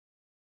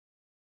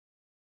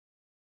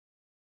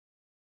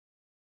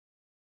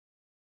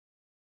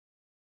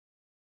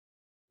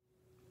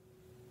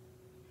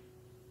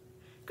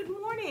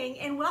morning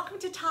and welcome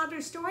to Toddler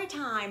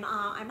Storytime.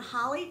 I'm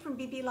Holly from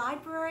BB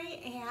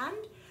Library and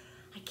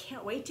I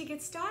can't wait to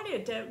get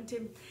started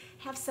to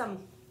have some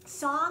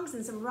songs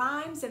and some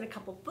rhymes and a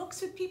couple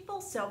books with people.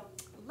 So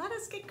let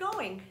us get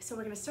going. So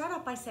we're going to start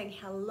off by saying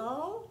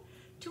hello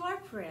to our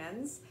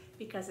friends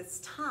because it's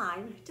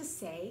time to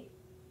say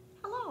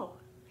hello.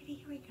 Ready?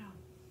 Here we go.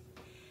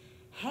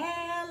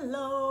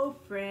 Hello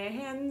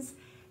friends,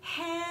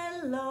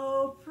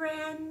 hello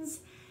friends.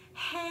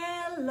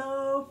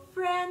 Hello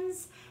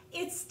friends,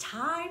 it's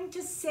time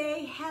to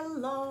say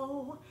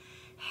hello.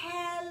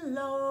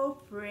 Hello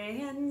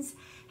friends,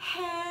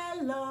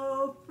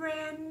 hello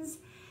friends,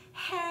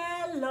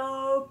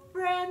 hello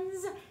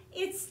friends,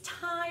 it's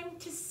time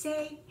to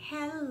say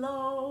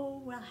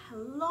hello. Well,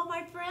 hello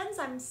my friends,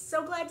 I'm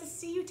so glad to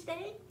see you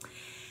today.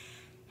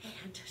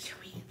 And should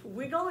we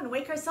wiggle and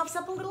wake ourselves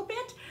up a little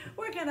bit?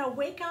 We're gonna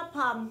wake up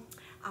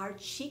our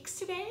cheeks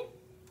today.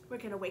 We're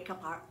gonna wake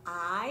up our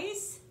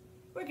eyes.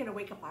 We're gonna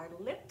wake up our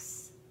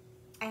lips,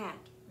 and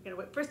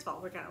first of all,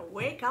 we're gonna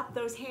wake up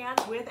those hands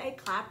with a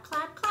clap,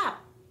 clap,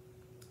 clap.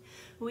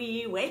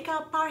 We wake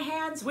up our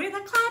hands with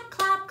a clap,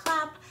 clap,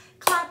 clap,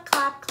 clap,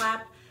 clap,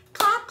 clap,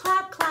 clap,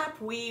 clap, clap.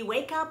 We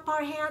wake up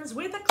our hands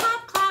with a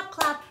clap, clap,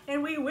 clap,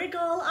 and we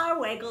wiggle our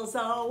waggles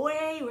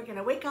away. We're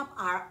gonna wake up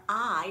our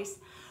eyes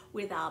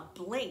with a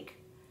blink.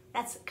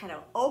 That's kind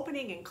of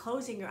opening and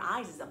closing your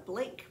eyes is a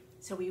blink.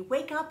 So we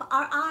wake up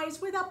our eyes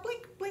with a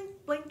blink, blink,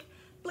 blink,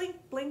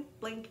 blink, blink,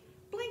 blink.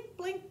 Blink,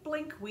 blink,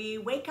 blink. We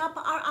wake up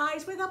our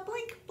eyes with a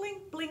blink,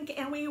 blink, blink,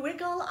 and we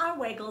wiggle our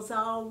waggles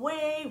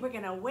away. We're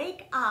gonna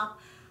wake up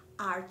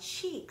our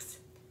cheeks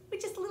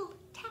with just a little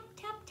tap,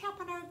 tap, tap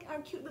on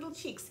our cute little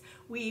cheeks.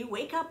 We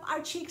wake up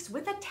our cheeks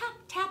with a tap,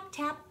 tap,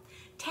 tap,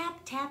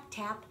 tap, tap,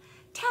 tap,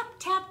 tap,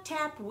 tap,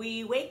 tap.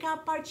 We wake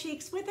up our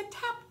cheeks with a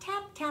tap,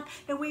 tap, tap,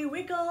 and we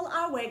wiggle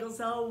our waggles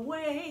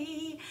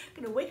away.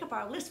 Gonna wake up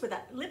our lips with a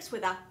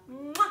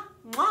mwah,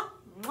 mwah,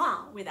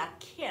 mwah, with a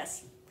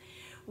kiss.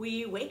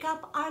 We wake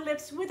up our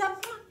lips with a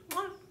mwah,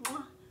 mwah,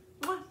 mwah,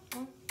 mwah,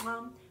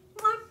 mwah,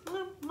 mwah,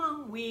 mwah,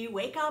 mwah. We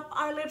wake up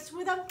our lips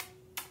with a,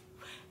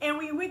 and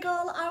we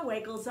wiggle our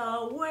waggles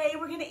away.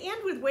 We're gonna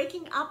end with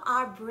waking up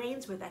our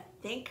brains with a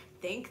think,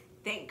 think,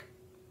 think.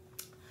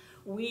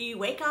 We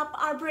wake up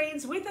our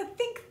brains with a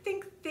think,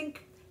 think,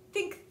 think,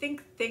 think,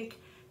 think, think,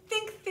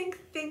 think, think,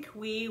 think.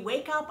 We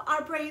wake up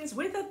our brains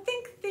with a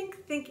think,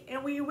 think, think,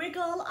 and we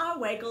wiggle our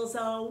waggles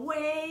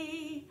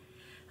away.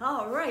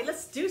 All right,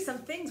 let's do some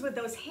things with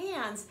those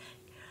hands.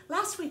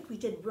 Last week we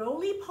did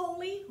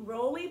roly-poly,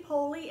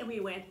 roly-poly, and we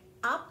went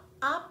up,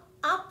 up,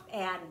 up,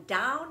 and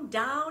down,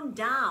 down,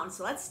 down.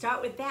 So let's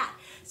start with that.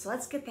 So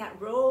let's get that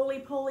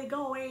roly-poly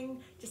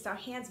going. Just our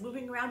hands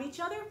moving around each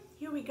other.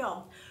 Here we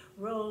go.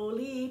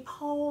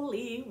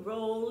 Roly-poly,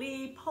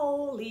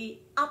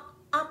 roly-poly, up,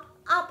 up,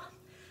 up,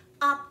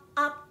 up,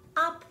 up,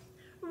 up.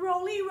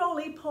 Roly,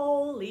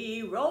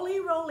 roly-poly, roly,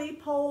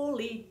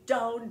 roly-poly,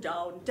 down,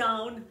 down,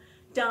 down.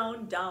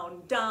 Down,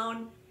 down,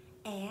 down.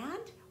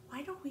 And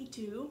why don't we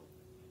do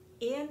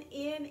in,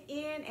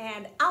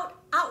 and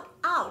out, out,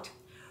 out.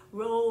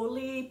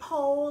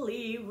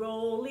 Roly-poly,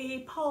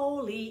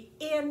 roly-poly,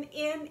 in,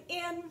 in.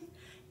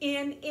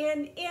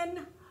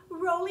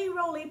 Roly,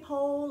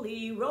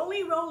 roly-poly,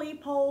 roly,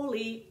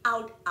 roly-poly,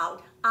 out,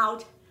 out,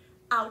 out,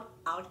 out,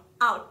 out,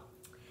 out.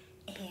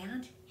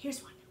 And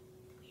here's one.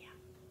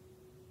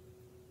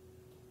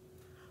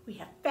 We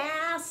have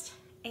fast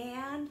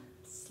and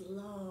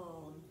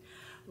slow.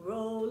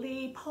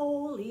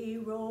 Roly-poly,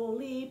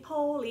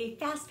 roly-poly,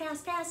 fast,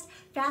 fast, fast,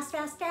 fast,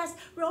 fast, fast.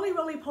 Roly,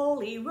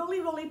 roly-poly,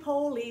 roly,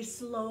 roly-poly,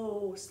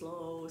 slow,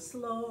 slow,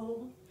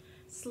 slow,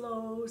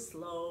 slow,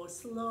 slow,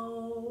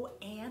 slow.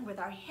 And with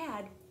our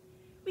head,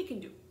 we can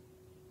do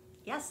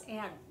yes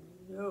and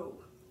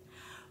no.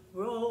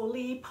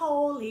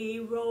 Roly-poly,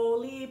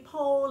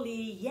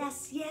 roly-poly,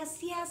 yes,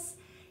 yes, yes,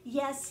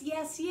 yes,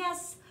 yes,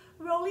 yes.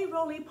 Roly,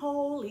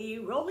 roly-poly,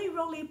 roly,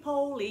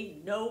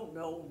 roly-poly, no,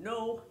 no,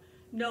 no.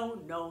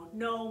 No, no,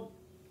 no.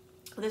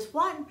 There's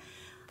one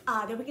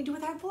that we can do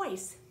with our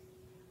voice.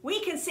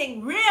 We can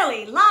sing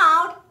really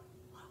loud,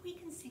 or we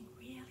can sing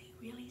really,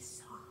 really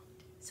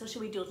soft. So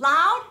should we do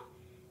loud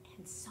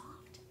and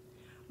soft?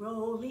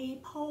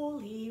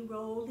 Roly-poly,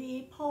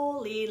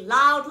 roly-poly,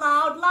 loud,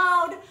 loud,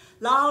 loud,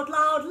 loud,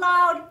 loud,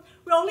 loud.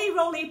 Roly,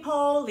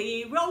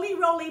 roly-poly, roly,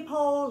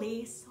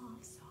 roly-poly,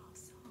 soft, soft,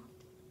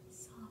 soft,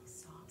 soft,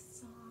 soft,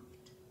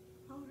 soft.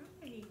 All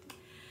right.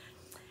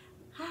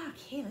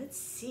 Okay, let's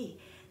see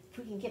if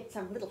we can get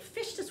some little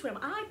fish to swim.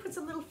 I put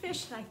some little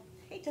fish, and I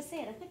hate to say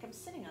it, I think I'm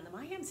sitting on them.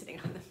 I am sitting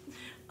on them.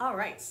 All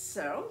right,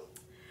 so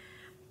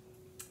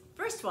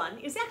first one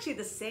is actually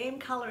the same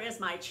color as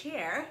my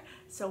chair.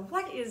 So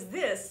what is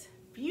this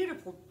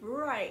beautiful,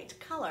 bright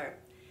color?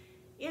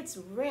 It's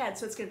red,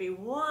 so it's gonna be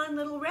one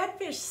little red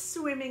fish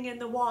swimming in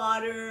the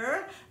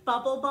water.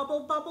 Bubble,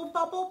 bubble, bubble,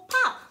 bubble,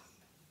 pop.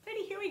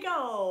 Ready, here we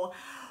go.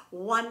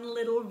 One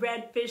little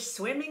red fish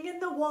swimming in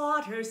the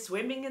water,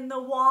 swimming in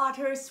the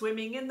water,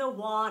 swimming in the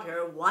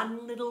water.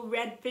 One little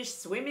red fish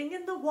swimming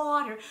in the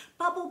water.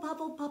 Bubble,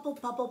 bubble, bubble,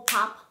 bubble,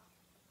 pop.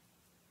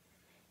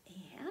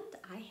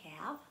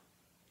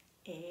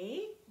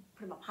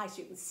 put them up high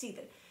so you can see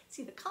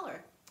the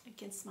color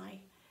against my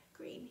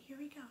green. Here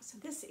we go. So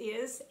this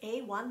is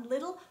one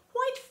little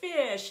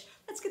whitefish.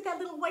 Let's get that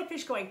little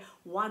whitefish going.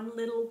 One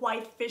little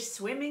whitefish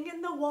swimming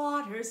in the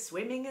water,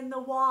 swimming in the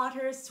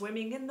water,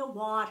 swimming in the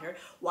water.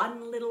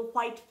 One little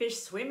whitefish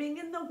swimming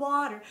in the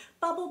water.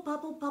 Bubble,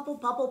 bubble, bubble,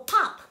 bubble,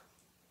 pop.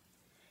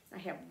 I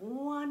have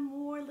one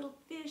more little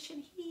fish,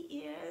 and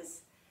he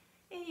is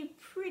a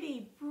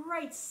pretty,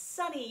 bright,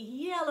 sunny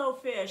yellow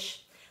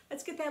fish.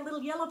 Let's get that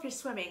little yellow fish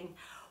swimming.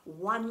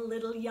 One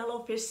little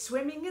yellow fish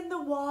swimming in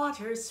the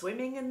water,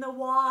 swimming in the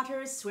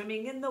water,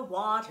 swimming in the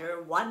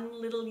water. One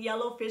little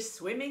yellow fish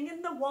swimming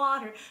in the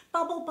water.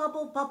 Bubble,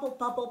 bubble, bubble,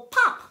 bubble,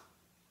 pop.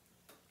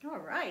 All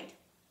right.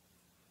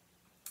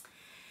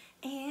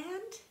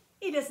 And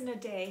it isn't a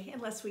day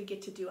unless we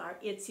get to do our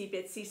itsy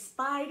bitsy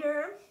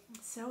spider.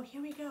 So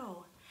here we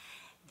go.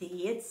 The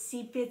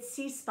itsy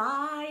bitsy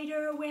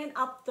spider went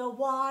up the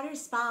water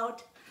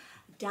spout.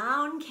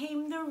 Down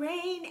came the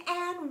rain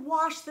and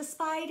washed the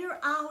spider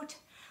out.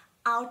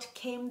 Out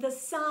came the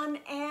sun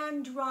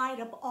and dried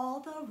up all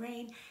the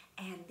rain.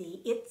 And the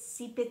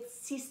itsy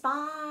bitsy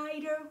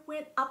spider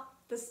went up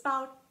the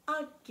spout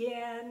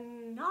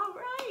again. All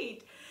right.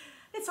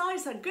 It's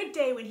always a good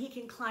day when he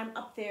can climb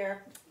up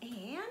there.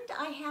 And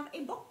I have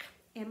a book.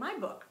 And my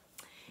book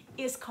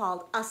is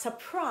called A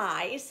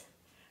Surprise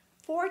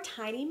for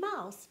Tiny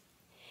Mouse.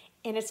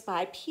 And it's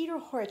by Peter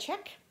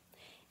Horacek.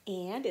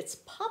 And it's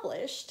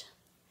published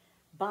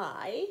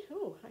by,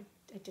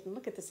 I didn't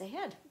look at this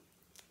ahead.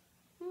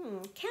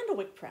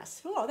 Candlewick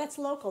Press. Oh, that's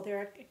local.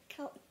 They're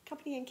a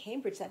company in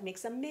Cambridge that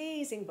makes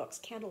amazing books,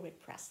 Candlewick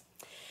Press.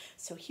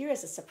 So here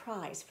is a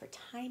surprise for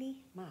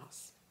Tiny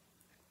Mouse.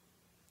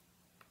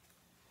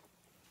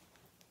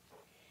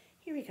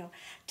 Here we go.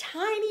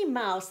 Tiny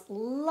Mouse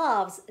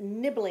loves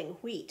nibbling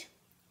wheat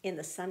in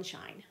the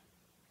sunshine.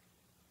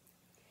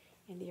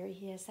 And there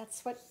he is.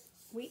 That's what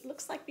wheat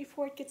looks like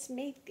before it gets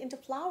made into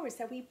flours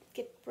that we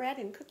get bread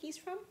and cookies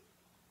from.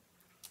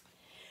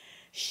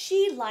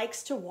 She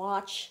likes to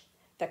watch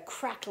the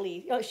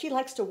crackly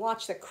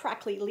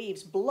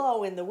leaves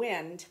blow in the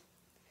wind.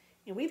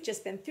 And we've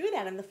just been through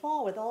that in the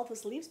fall with all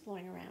those leaves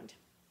blowing around.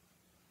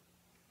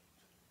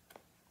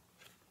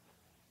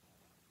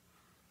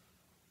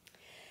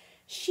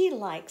 She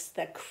likes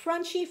the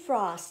crunchy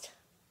frost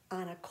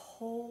on a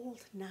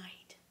cold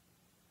night.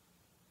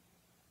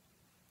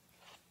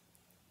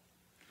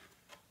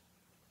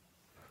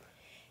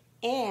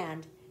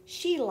 And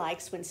she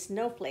likes when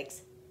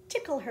snowflakes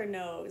tickle her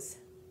nose.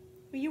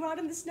 Were you out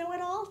in the snow at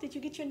all? Did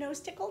you get your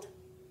nose tickled?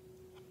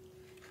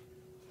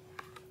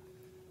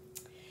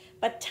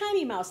 But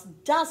Tiny Mouse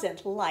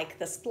doesn't like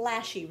the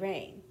splashy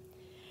rain.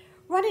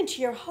 Run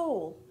into your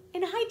hole.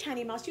 And hi,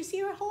 Tiny Mouse. Do you see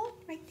her hole?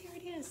 Right there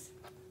it is.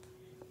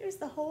 There's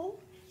the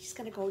hole. She's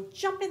going to go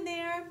jump in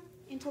there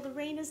until the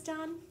rain is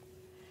done.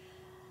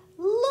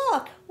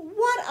 Look,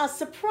 what a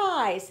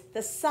surprise.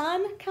 The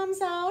sun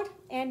comes out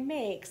and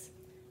makes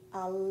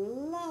a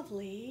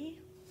lovely...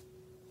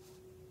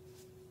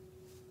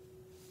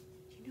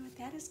 Do you know what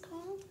that is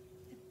called?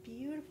 The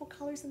beautiful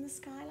colors in the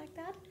sky like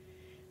that?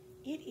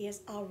 It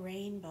is a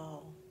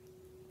rainbow.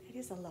 It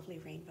is a lovely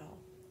rainbow.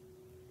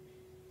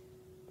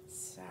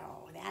 So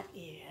that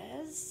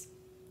is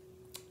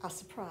a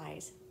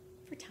surprise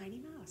for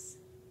Tiny Mouse.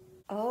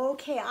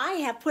 Okay, I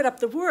have put up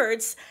the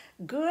words,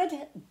 good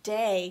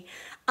day.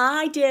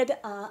 I did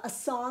a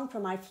song for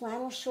my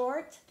flannel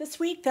short this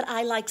week that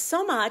I like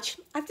so much.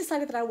 I've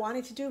decided that I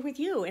wanted to do it with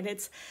you, and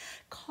it's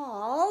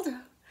called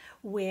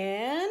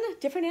When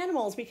Different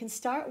Animals. We can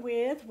start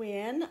with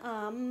when,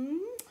 how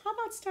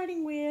about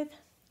starting with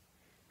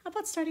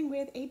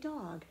a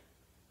dog?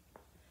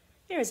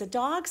 There's a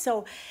dog.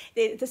 So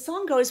the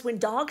song goes, when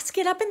dogs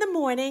get up in the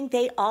morning,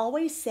 they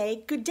always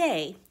say good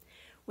day.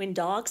 When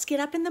dogs get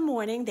up in the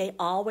morning, they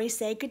always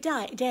say good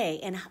day.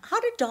 And how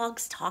do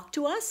dogs talk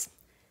to us?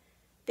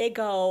 They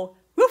go,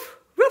 roof,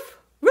 roof,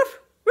 roof,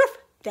 roof.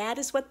 That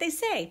is what they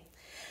say.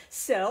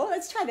 So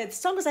let's try that. The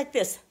song goes like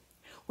this.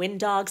 When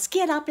dogs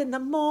get up in the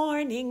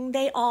morning,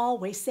 they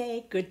always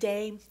say good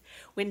day.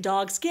 When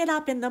dogs get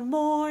up in the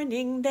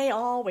morning, they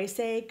always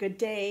say good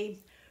day.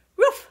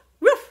 Roof,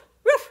 roof,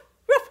 roof,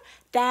 roof.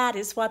 That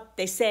is what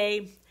they say.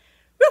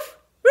 Roof,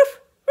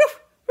 roof, roof,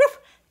 roof.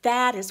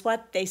 That is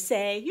what they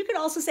say. You can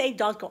also say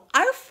dogs go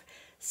arf.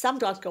 Some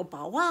dogs go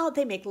bow wow.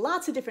 They make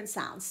lots of different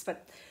sounds,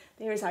 but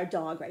there's our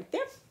dog right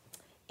there.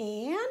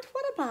 And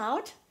what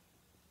about,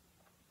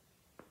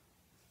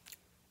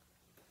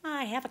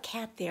 I have a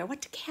cat there.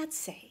 What do cats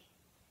say?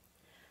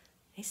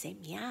 They say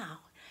meow.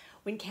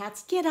 When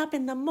cats get up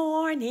in the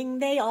morning,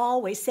 they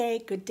always say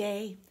good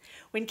day.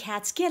 When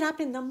cats get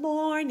up in the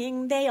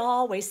morning, they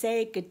always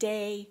say good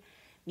day.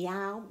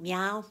 Meow,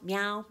 meow,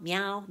 meow,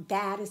 meow.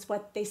 That is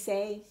what they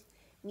say.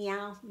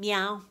 Meow,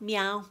 meow,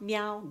 meow,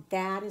 meow.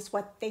 That is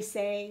what they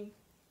say.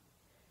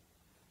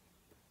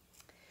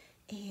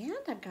 And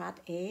I've got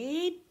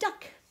a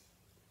duck.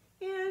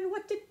 And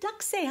what did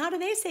ducks say? How do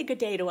they say good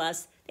day to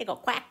us? They go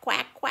quack,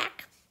 quack,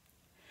 quack.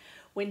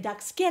 When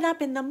ducks get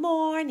up in the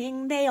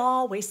morning, they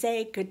always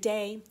say good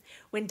day.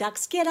 When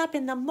ducks get up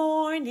in the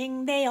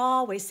morning, they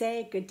always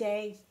say good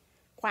day.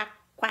 Quack,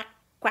 quack,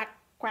 quack,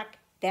 quack,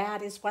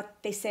 that is what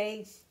they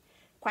say.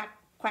 Quack,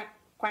 quack,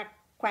 quack,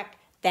 quack,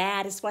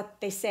 that is what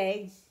they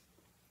say.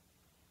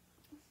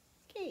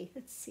 Okay,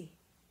 let's see.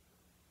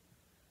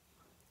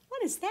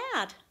 What is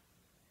that?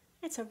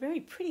 That's a very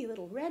pretty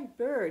little red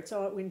bird.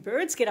 So when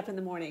birds get up in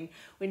the morning,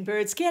 when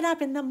birds get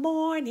up in the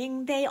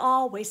morning, they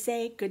always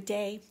say good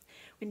day.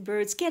 When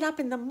birds get up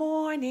in the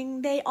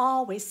morning, they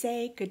always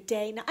say good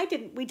day. Now,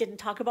 we didn't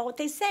talk about what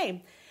they say.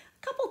 A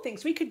couple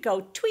things. We could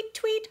go tweet,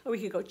 tweet, or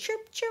we could go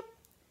chirp, chirp.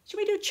 Should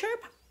we do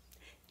chirp?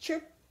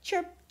 Chirp,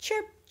 chirp,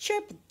 chirp,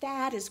 chirp.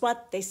 That is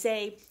what they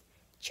say.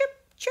 Chirp,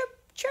 chirp,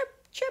 chirp,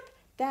 chirp.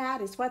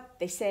 That is what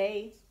they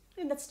say.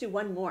 And let's do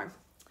one more.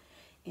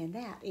 And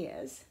that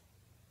is,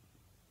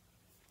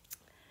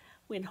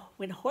 when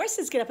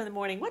horses get up in the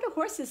morning, what do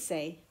horses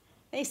say?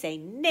 They say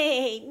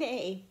neigh,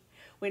 neigh.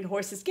 When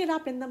horses get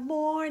up in the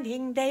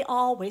morning, they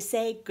always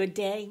say good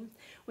day.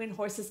 When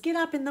horses get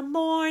up in the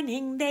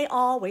morning, they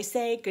always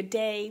say good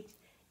day.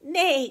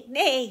 Neigh,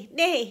 neigh,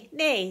 neigh,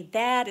 neigh,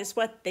 that is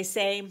what they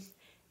say.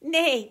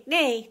 Neigh,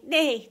 neigh,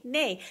 neigh,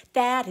 neigh,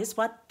 that is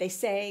what they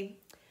say.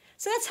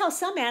 So that's how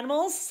some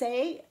animals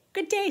say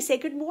good day, say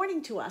good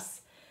morning to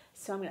us.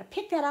 So I'm going to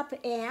pick that up,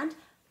 and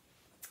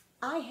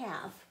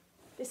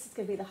this is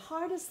going to be the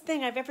hardest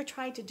thing I've ever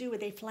tried to do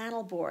with a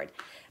flannel board.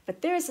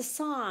 But there's a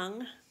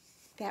song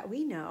that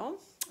we know.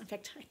 In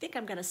fact, I think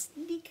I'm going to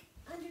sneak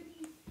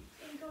underneath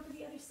and go to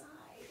the other side.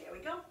 There we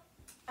go.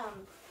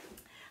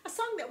 A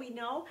song that we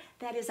know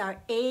that is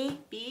our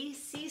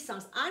ABC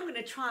songs. I'm going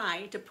to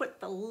try to put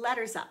the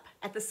letters up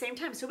at the same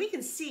time so we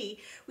can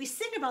see. We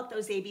sing about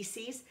those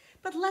ABCs,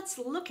 but let's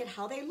look at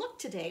how they look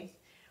today.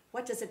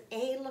 What does an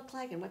A look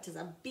like, and what does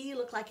a B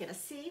look like, and a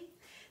C?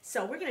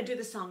 So we're going to do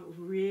the song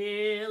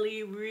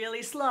really,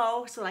 really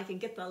slow so I can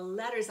get the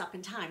letters up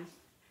in time.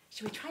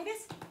 Should we try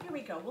this? Here we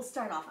go. We'll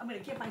start off. I'm going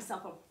to give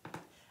myself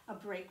a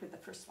break with the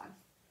first one.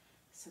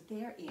 So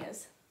there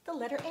is the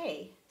letter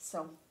A.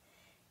 So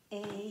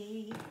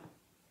A,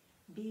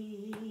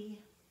 B,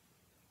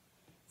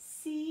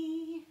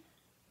 C,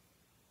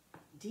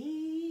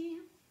 D,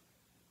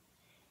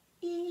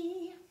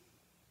 E,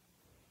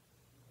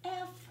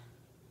 F,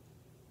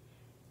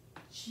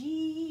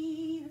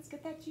 G. Let's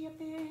get that G up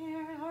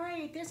there. All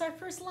right, there's our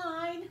first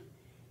line.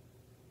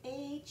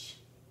 H,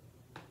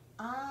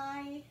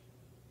 I,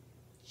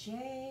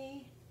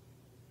 J,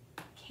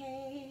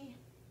 K.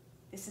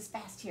 This is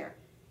fast here.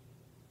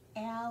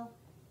 L,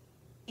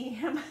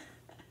 M.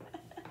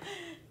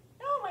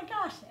 Oh my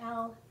gosh.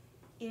 L,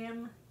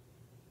 M,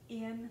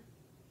 N,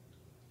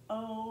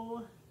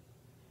 O,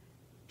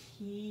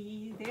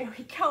 P. There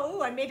we go.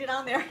 Ooh, I made it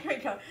on there. Here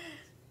we go.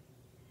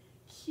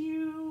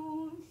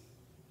 Q,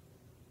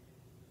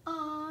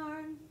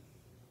 R,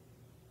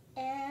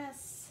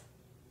 S,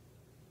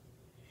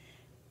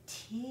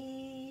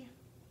 T,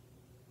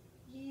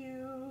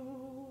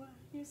 U.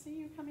 You see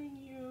you coming,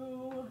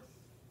 U.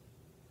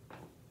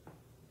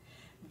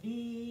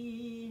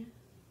 V,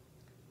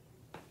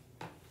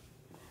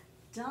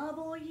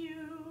 W,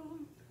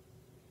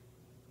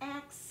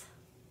 X,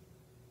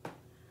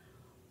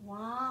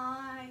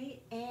 Y,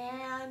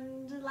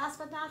 and last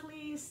but not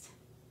least,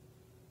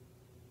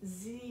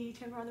 Z.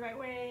 Turn around the right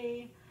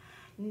way.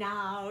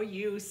 Now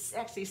you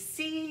actually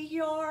see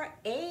your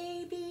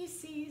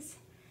ABCs.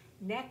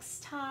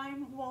 Next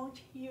time,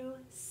 won't you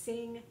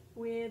sing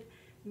with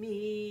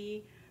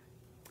me?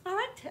 All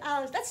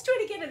right, let's do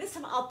it again, and this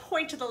time I'll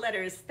point to the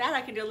letters. That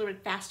I can do a little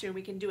bit faster, and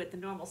we can do it the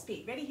normal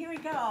speed. Ready? Here we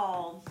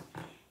go.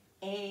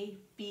 A,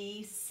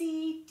 B,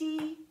 C,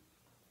 D,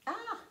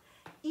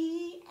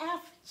 E,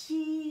 F,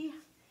 G,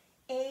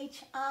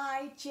 H,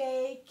 I,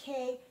 J,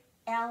 K,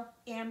 L,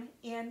 M,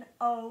 N,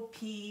 O,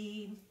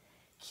 P,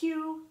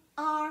 Q,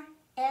 R,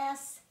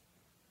 S,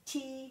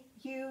 T,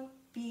 U,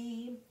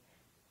 V,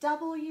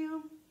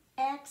 W,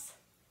 X,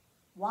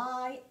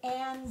 Y,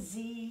 and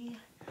Z.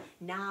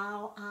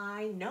 Now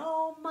I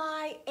know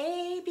my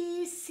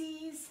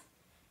ABCs.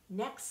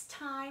 Next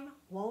time,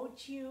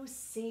 won't you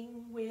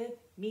sing with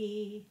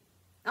me?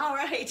 All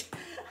right.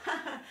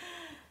 I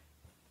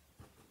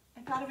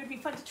thought it would be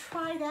fun to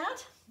try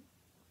that.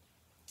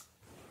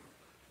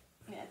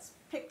 Let's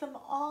pick them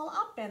all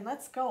up and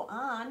let's go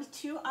on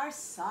to our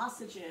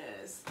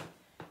sausages.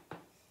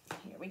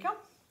 Here we go.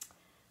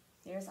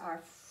 There's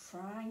our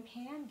frying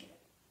pan. Get it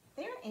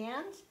there,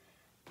 and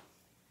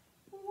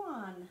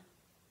 1,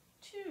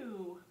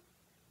 2,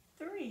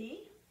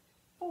 3,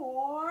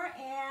 4,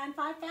 and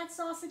 5 fat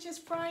sausages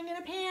frying in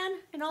a pan.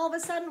 And all of a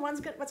sudden, what's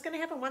going to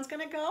happen? One's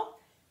going to go,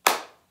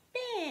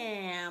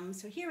 bam!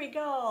 So here we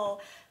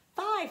go.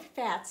 5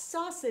 fat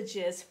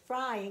sausages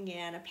frying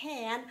in a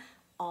pan.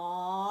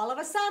 All of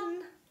a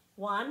sudden,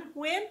 one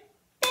went,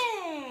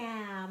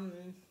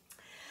 bam!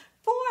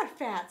 4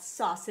 fat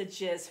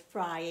sausages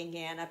frying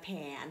in a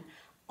pan.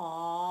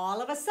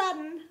 All of a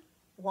sudden,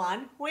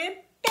 one went,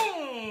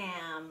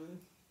 bam!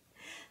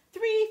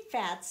 3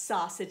 fat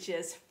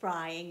sausages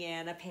frying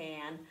in a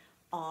pan.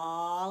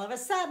 All of a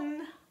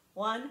sudden,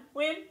 one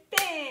went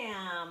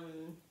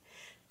bam.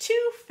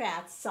 2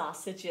 fat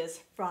sausages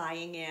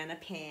frying in a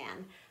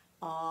pan.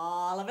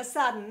 All of a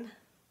sudden,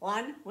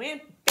 one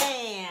went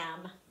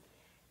bam.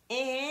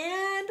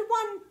 And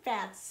 1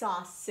 fat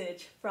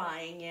sausage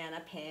frying in a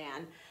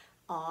pan.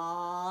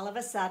 All of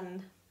a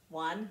sudden,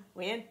 one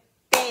went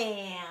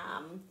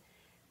bam.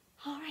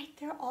 All right,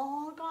 they're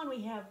all gone.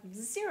 We have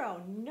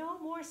 0, no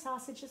more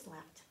sausages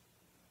left.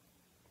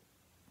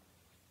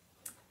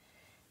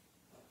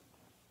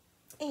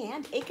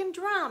 And aching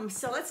drum.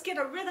 So let's get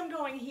a rhythm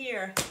going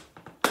here.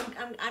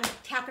 I'm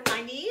tapping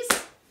my knees.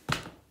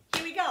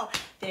 Here we go.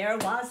 There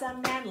was a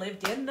man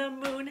lived in the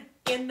moon,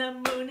 in the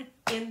moon,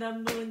 in the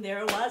moon.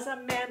 There was a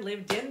man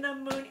lived in the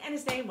moon, and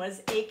his name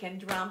was Aching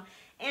Drum.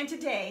 And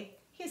today,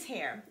 his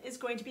hair is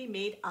going to be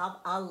made of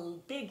a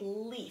big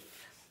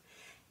leaf.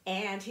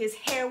 And his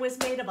hair was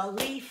made of a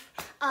leaf,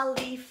 a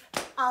leaf,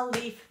 a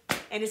leaf.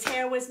 And his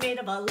hair was made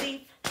of a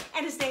leaf,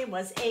 and his name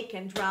was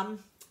Aching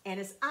Drum. And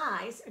his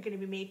eyes are going to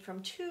be made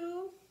from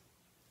two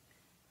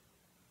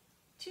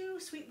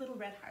sweet little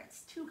red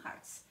hearts, 2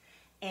 hearts.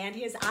 And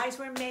his eyes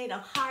were made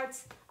of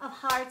hearts, of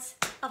hearts,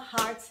 of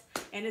hearts.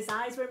 And his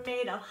eyes were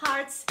made of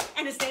hearts,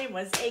 and his name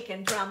was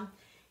Aching Drum.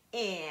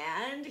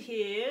 And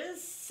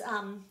his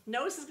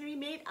nose is going to be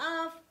made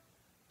of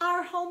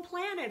our home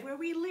planet where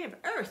we live,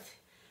 Earth.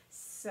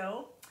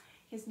 So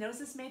his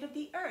nose is made of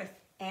the earth.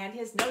 And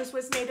his nose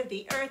was made of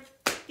the earth,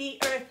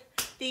 the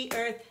earth, the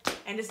earth.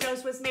 And his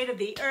nose was made of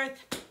the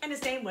earth, and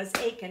his name was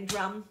Aching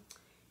Drum.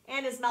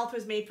 And his mouth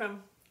was made from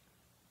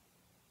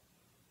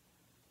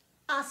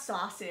a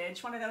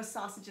sausage, one of those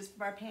sausages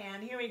from our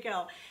pan. Here we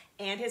go.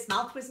 And his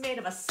mouth was made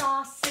of a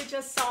sausage,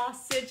 a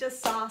sausage, a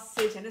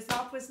sausage. And his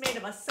mouth was made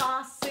of a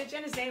sausage,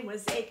 and his name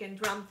was Aching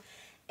Drum.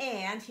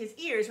 And his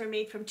ears were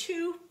made from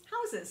 2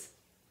 houses.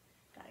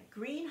 Got a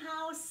green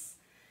house,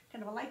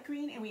 kind of a light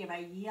green, and we have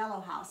a yellow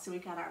house. So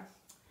we've got our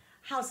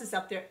houses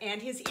up there.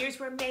 And his ears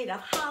were made of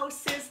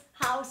houses,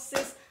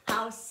 houses,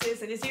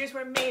 houses. And his ears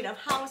were made of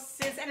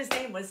houses, and his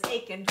name was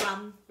Aching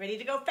Drum. Ready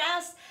to go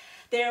fast?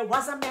 There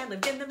was a man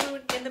lived in the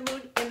moon, in the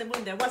moon, in the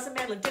moon. There was a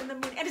man lived in the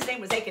moon, and his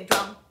name was Aching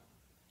Drum.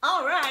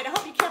 All right, I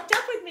hope you kept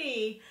up with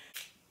me.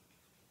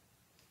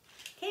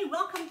 Okay,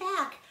 welcome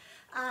back.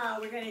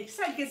 We're going to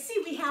start. You can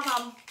see we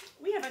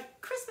have a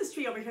Christmas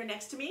tree over here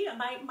next to me.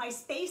 My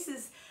space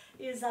is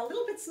a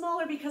little bit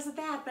smaller because of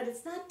that, but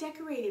it's not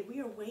decorated. We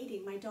are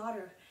waiting. My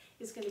daughter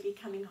is going to be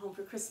coming home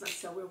for Christmas,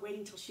 so we're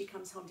waiting till she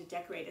comes home to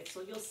decorate it.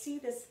 So you'll see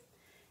this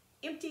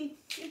empty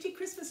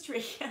Christmas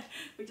tree.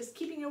 We're just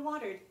keeping it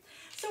watered.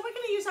 So we're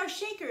going to use our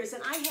shakers,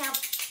 and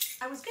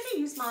I was going to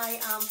use my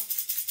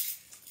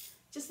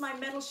just my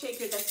metal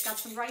shaker that's got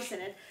some rice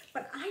in it,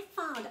 but I'm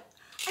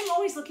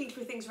always looking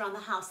for things around the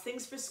house,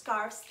 things for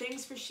scarves,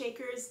 things for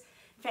shakers.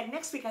 In fact,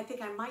 next week I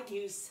think I might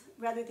use,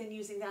 rather than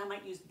using that, I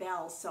might use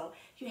bells. So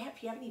if you have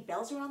any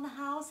bells around the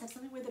house, have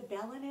something with a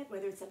bell in it,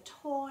 whether it's a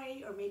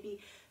toy or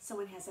maybe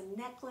someone has a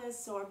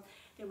necklace, or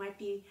there might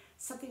be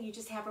something you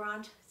just have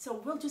around. So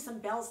we'll do some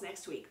bells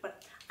next week.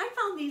 But I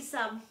found these,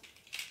 I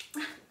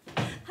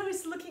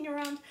was looking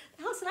around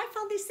the house and I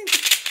found these things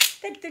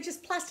that they're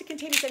just plastic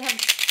containers that have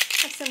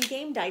some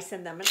game dice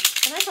in them. And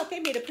I thought they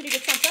made a pretty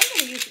good sound.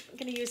 So I'm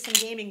going to use some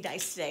gaming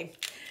dice today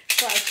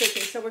for our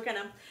shaking. So we're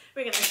gonna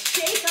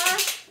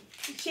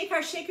shake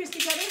our shakers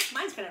together.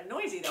 Mine's kind of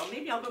noisy though.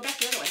 Maybe I'll go back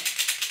to the other one.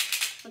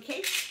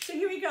 Okay, so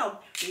here we go.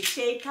 We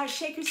shake our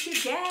shakers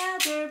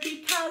together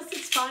because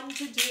it's fun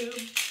to do.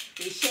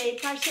 We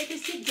shake our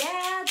shakers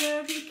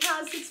together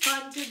because it's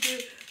fun to do.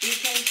 We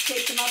can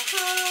shake them up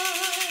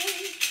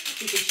high.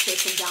 We can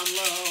shake them down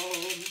low.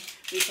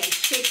 We can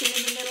shake them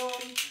in the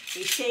middle.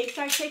 We shake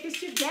our shakers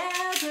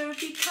together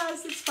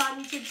because it's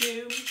fun to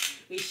do.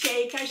 We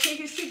shake our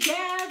shakers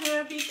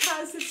together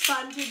because it's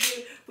fun to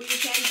do. We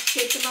can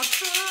shake them up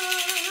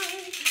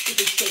high. We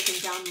can shake them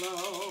down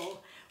low.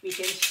 We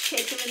can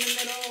shake them in the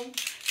middle.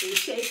 We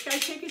shake our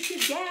shakers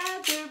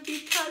together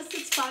because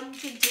it's fun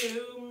to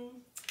do.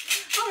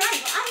 All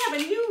right, well, I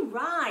have a new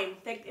rhyme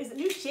that is a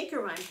new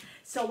shaker rhyme.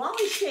 So while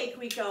we shake,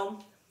 we go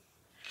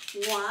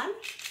 1,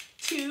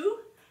 2,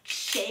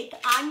 shake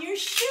on your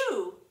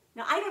shoe.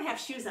 Now I don't have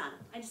shoes on.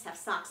 I just have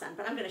socks on,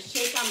 but I'm going to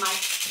shake on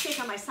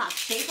my socks.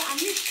 Shake on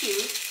your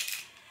shoe.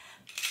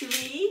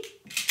 3,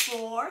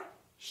 4,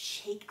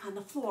 shake on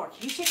the floor.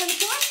 Can you shake on the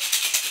floor?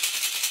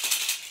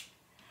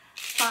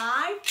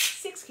 5,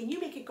 6, can you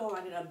make it go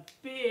around in a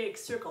big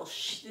circle?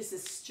 This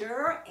is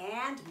stir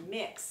and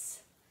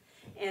mix.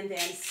 And then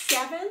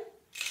 7,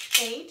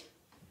 8,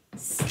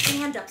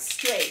 stand up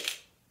straight.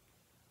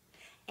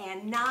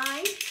 And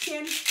 9,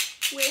 10,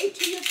 wave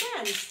to your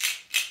friends.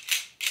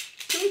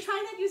 Can we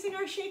try that using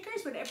our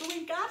shakers, whatever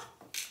we've got?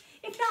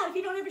 If not, if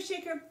you don't have a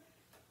shaker,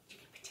 you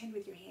can pretend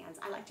with your hands.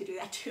 I like to do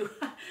that too.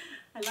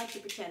 I like to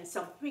pretend.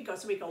 So here we go.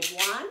 So we go 1,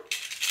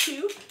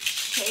 2,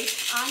 shake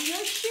on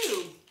your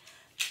shoe.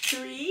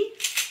 3,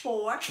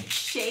 4,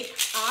 shake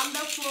on the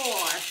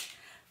floor.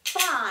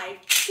 5,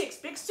 6,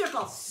 big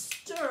circle,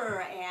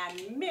 stir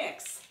and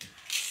mix.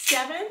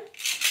 7,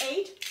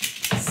 8,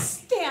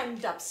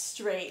 stand up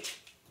straight.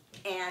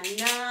 and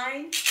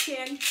 9,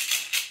 10.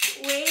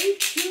 Wave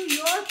to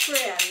your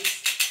friends.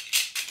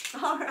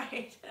 All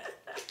right.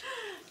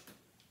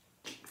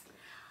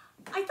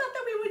 I thought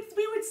that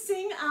we would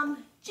sing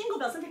Jingle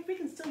Bells. In fact, we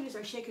can still use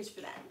our shakers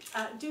for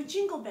that. Do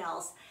Jingle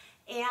Bells.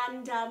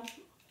 And I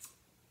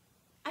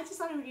just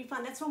thought it would be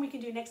fun. That's one we can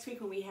do next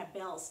week when we have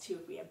bells too,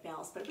 if we have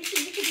bells. But we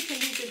can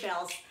pretend these are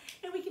bells,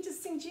 and we can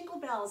just sing Jingle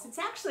Bells. It's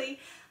actually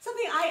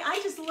something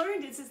I just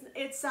learned.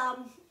 It's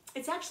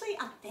actually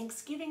a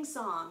Thanksgiving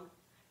song,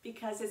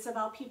 because it's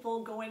about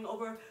people going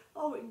over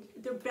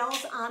their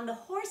bells on the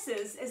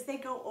horses as they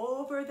go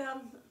over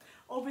the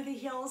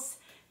hills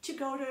to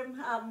go to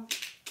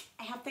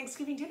have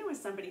Thanksgiving dinner with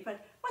somebody.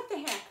 But what the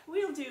heck,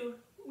 we'll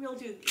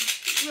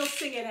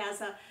sing it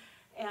as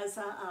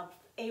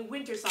a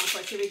winter song for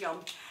us. Here we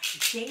go.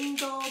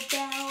 Jingle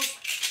bells,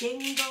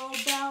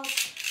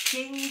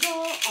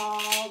 jingle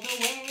all the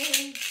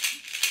way.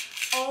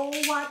 Oh,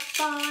 what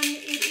fun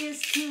it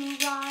is to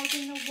ride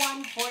in a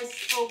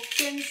one-horse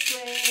open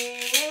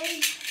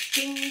sleigh.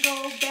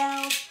 Jingle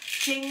bells,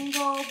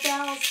 jingle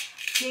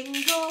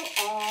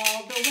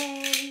all the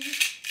way.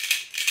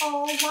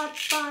 Oh, what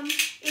fun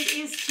it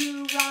is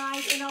to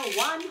ride in a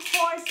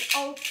one-horse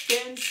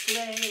open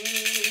sleigh.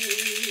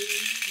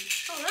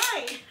 All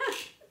right.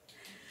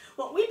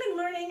 Well, we've been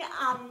learning,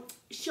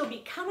 she'll be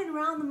coming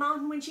around the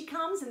mountain when she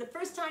comes, and the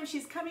first time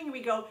she's coming,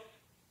 we go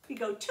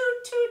toot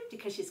toot,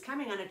 because she's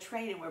coming on a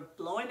train and we're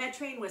blowing that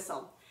train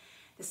whistle.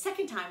 The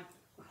second time,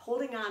 we're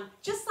holding on,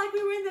 just like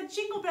we were in the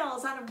Jingle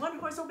Bells on a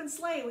one-horse open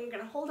sleigh. We're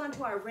going to hold on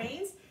to our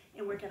reins,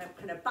 and we're going to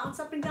kind of bounce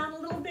up and down a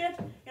little bit,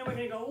 and we're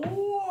going to go,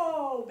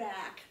 whoa,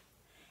 back.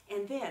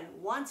 And then,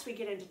 once we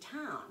get into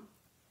town,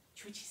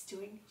 see what she's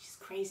doing? She's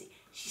crazy.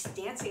 She's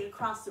dancing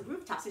across the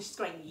rooftops, and she's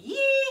going,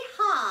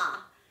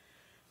 yee-haw!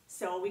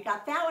 So we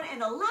got that one,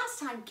 and the last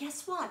time,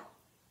 guess what?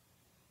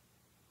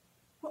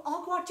 We'll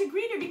all go out to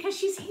greet her because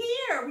she's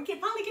here. We can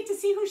finally get to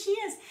see who she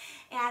is.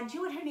 And do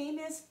you know what her name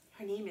is?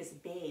 Her name is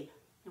Babe.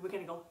 And we're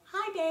going to go,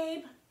 hi,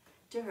 Babe,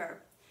 to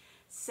her.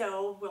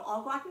 So we'll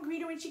all go out and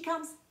greet her when she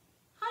comes.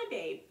 Hi,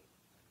 Babe.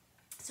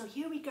 So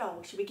here we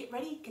go. Should we get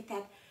ready? Get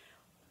that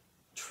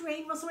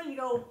train whistle ready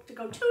to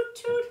go toot,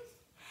 toot.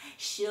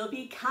 She'll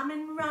be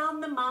coming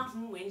round the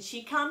mountain when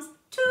she comes.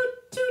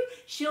 Toot, toot.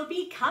 She'll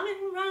be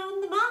coming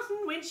round the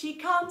mountain when she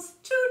comes.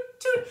 Toot,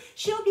 toot.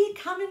 She'll be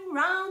coming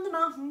round the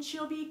mountain.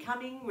 She'll be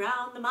coming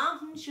round the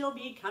mountain. She'll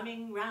be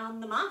coming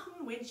round the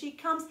mountain when she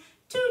comes.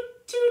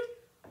 Toot, toot.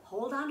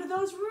 Hold on to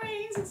those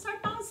reins and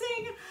start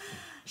bouncing.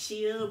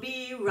 She'll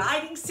be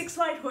riding 6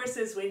 white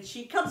horses when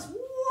she comes.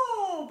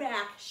 Whoa,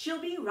 back.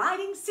 She'll be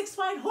riding 6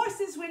 white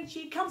horses when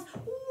she comes.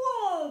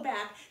 Whoa,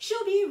 back.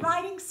 She'll be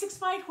riding 6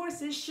 white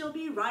horses. She'll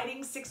be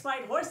riding 6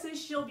 white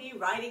horses. She'll be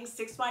riding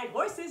 6 white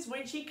horses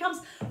when she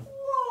comes.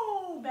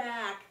 Whoa,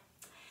 back.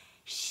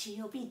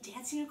 She'll be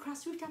dancing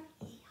across the rooftop.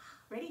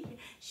 Ready?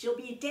 She'll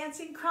be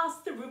dancing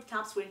across the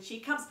rooftops when she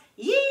comes.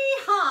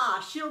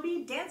 Yee-haw! She'll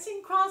be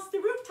dancing across the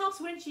rooftops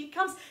when she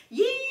comes.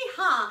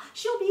 Yee-haw!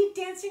 She'll be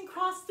dancing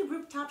across the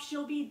rooftops.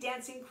 She'll be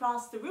dancing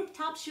across the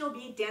rooftops. She'll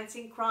be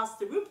dancing across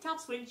the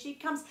rooftops when she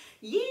comes.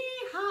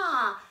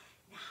 Yee-haw!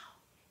 Now,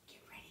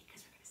 get ready,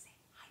 because we're going to say,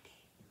 hi,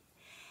 Babe.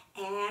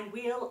 And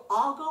we'll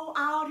all go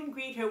out and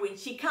greet her when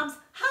she comes.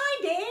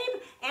 Hi,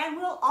 Babe. And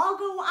we'll all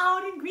go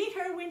out and greet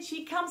her when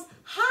she comes.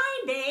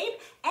 Hi, Babe.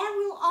 And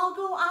we'll all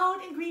go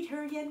out and greet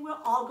her again.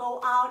 We'll all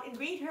go out and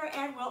greet her,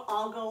 and we'll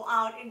all go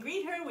out and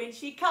greet her when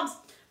she comes.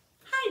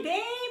 Hi,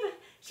 Babe.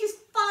 She's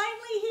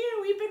finally here.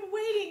 We've been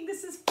waiting.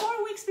 This is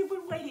 4 weeks we've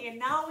been waiting, and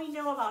now we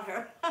know about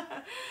her.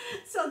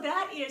 So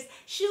that is,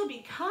 she'll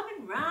be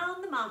coming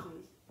round the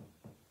mountain.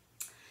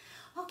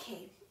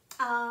 Okay,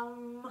 I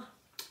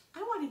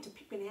wanted to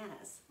pick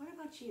bananas. What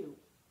about you?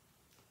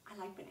 I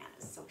like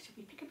bananas, so should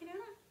we pick a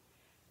banana?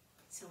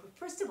 So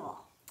first of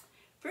all,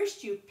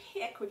 first you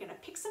pick, we're gonna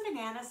pick some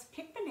bananas,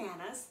 pick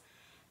bananas,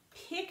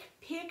 pick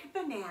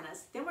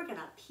bananas. Then we're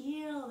gonna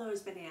peel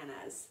those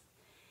bananas.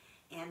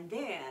 And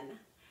then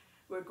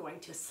we're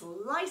going to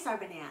slice our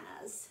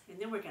bananas. And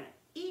then we're gonna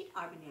eat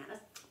our bananas.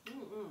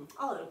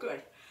 Oh, they're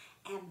good.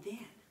 And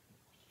then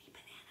we eat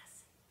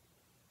bananas.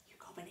 You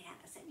go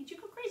bananas. That means you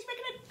go crazy. We're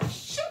gonna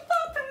jump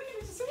up and we're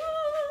gonna just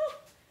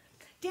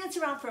dance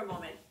around for a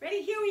moment.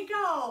 Ready? Here we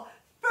go.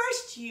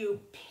 First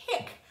you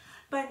pick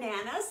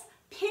bananas.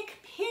 Pick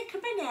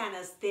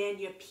bananas. Then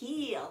you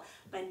peel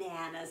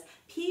bananas.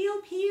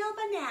 Peel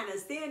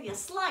bananas. Then you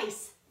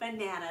slice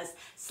bananas.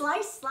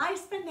 Slice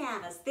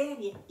bananas.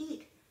 Then you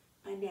eat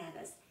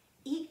bananas.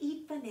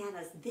 Eat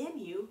bananas. Then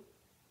you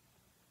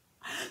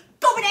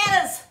go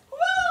bananas. Woo!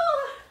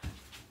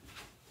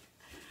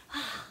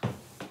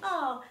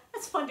 Oh,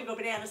 that's fun to go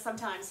bananas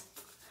sometimes.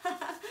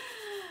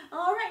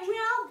 All right,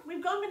 well,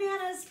 we've gone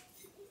bananas.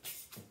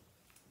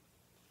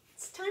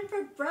 It's time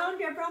for brown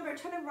bear.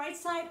 Turn them right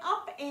side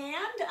up,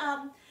 and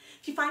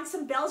if you find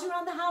some bells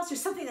around the house or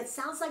something that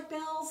sounds like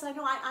bells, I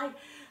know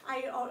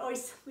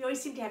we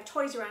always seem to have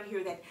toys around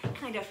here that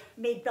kind of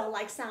made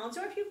bell-like sounds.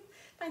 Or if you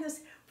find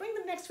those, bring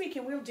them next week,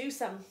 and we'll do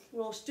some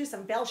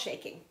bell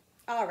shaking.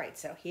 All right,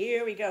 so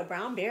here we go.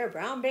 Brown bear.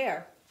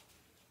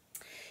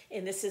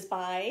 And this is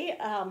by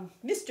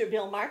Mr.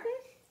 Bill Martin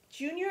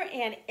Jr.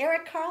 and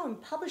Eric Carle,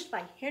 and published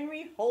by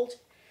Henry Holt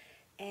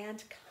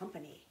and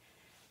Company.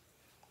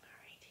 All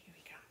right, here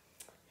we go.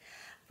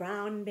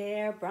 Brown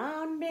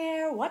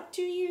bear, what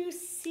do you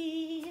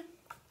see?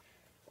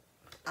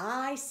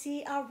 I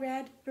see a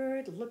red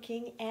bird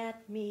looking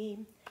at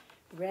me.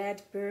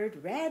 Red bird,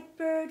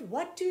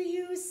 what do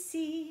you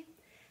see?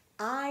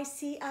 I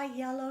see a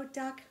yellow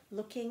duck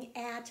looking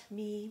at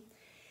me.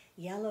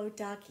 Yellow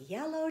duck,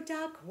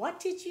 what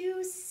did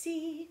you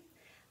see?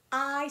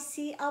 I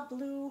see a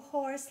blue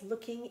horse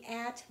looking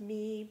at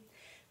me.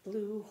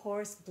 Blue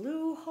horse,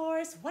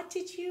 what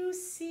did you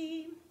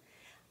see?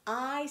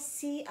 I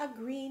see a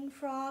green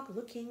frog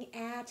looking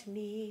at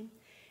me.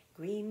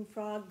 Green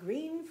frog,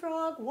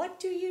 what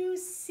do you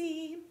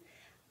see?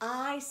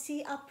 I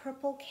see a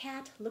purple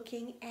cat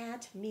looking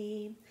at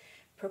me.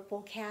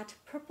 Purple cat,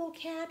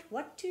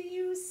 what do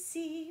you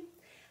see?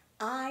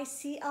 I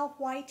see a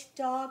white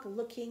dog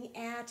looking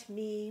at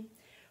me.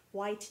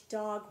 White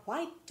dog,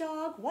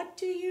 what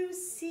do you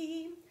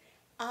see?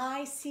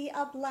 I see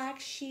a black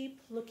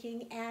sheep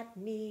looking at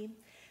me.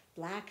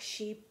 Black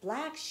sheep,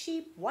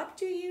 what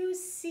do you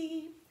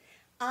see?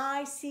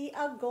 I see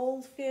a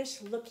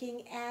goldfish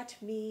looking at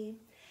me.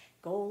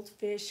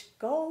 Goldfish,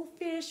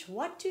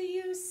 what do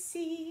you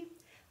see?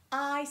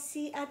 I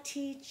see a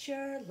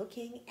teacher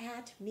looking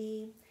at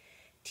me.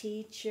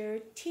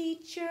 Teacher,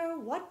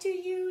 what do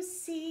you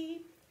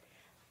see?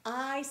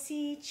 I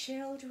see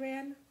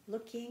children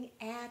looking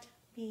at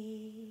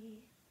me.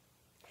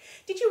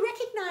 Did you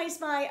recognize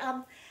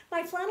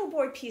my flannel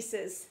board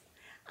pieces?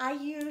 I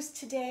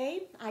used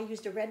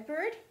a red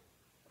bird,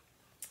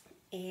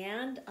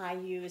 and I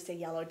used a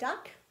yellow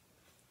duck,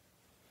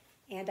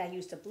 and I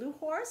used a blue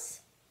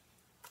horse,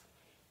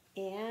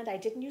 and I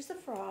didn't use the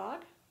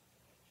frog.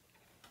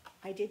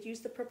 I did use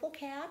the purple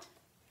cat,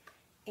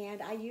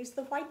 and I used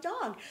the white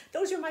dog.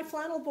 Those are my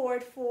flannel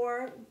board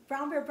for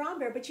Brown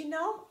Bear, but you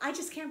know, I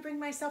just can't bring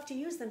myself to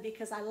use them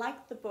because I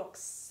like the book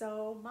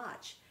so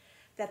much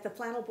that the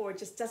flannel board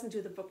just doesn't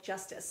do the book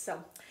justice.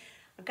 So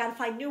I've got to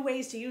find new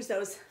ways to use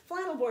those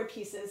flannel board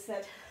pieces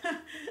that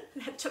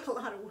took a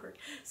lot of work.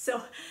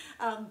 So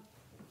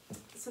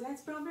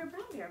that's Brown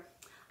Bear.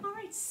 All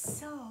right,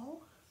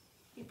 so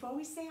before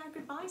we say our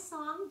goodbye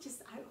song,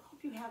 I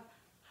hope you have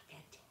a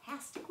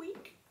fantastic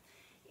week.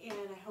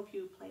 And I hope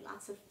you play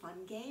lots of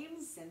fun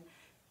games and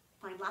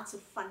find lots of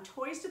fun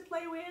toys to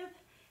play with.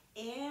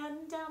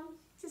 And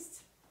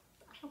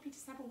I hope you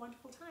just have a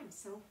wonderful time.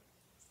 So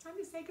it's time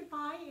to say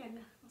goodbye, and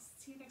I'll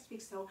see you next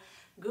week. So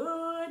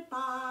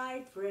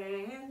goodbye,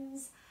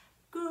 friends.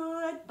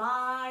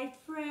 Goodbye,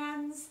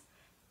 friends.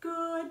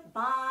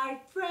 Goodbye,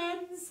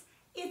 friends.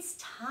 It's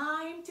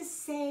time to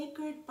say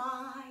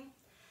goodbye.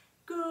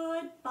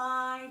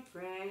 Goodbye,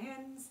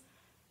 friends.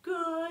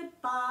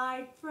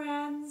 Goodbye,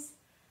 friends.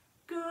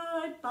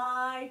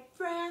 Goodbye,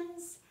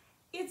 friends.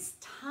 It's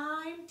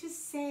time to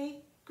say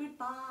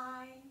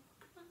goodbye.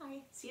 Goodbye.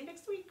 See you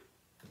next week.